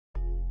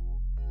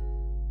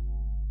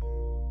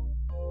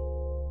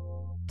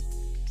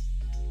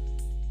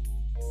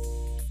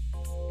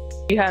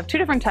You have two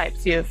different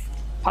types. You have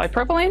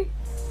polypropylene,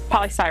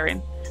 polystyrene.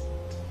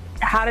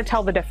 How to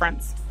tell the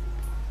difference?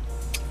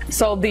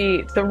 So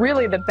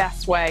really the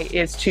best way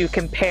is to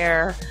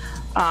compare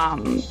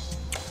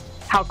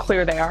how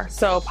clear they are.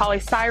 So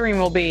polystyrene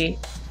will be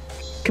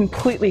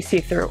completely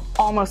see-through,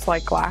 almost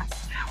like glass,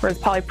 whereas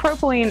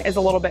polypropylene is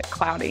a little bit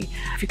cloudy.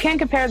 If you can't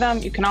compare them,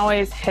 you can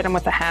always hit them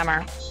with a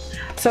hammer.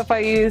 So if I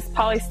use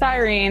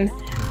polystyrene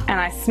and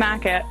I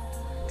smack it,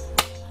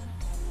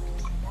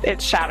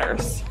 it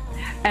shatters.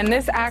 And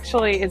this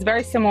actually is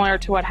very similar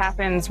to what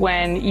happens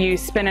when you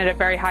spin it at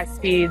very high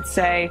speed,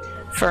 say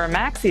for a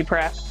maxi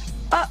prep.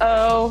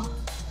 Uh-oh,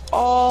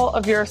 all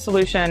of your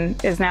solution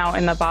is now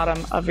in the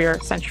bottom of your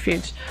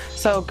centrifuge.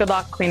 So good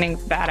luck cleaning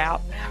that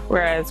out.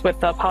 Whereas with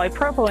the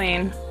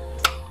polypropylene,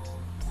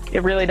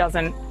 it really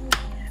doesn't,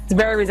 it's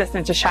very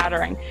resistant to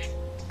shattering.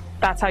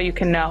 That's how you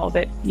can know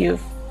that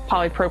you've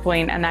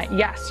polypropylene and that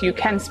yes, you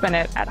can spin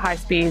it at high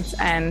speeds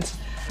and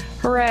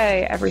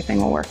hooray, everything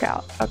will work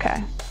out.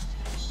 Okay.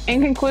 In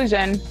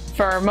conclusion,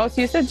 for most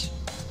usage,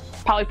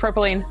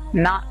 polypropylene,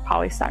 not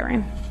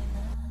polystyrene.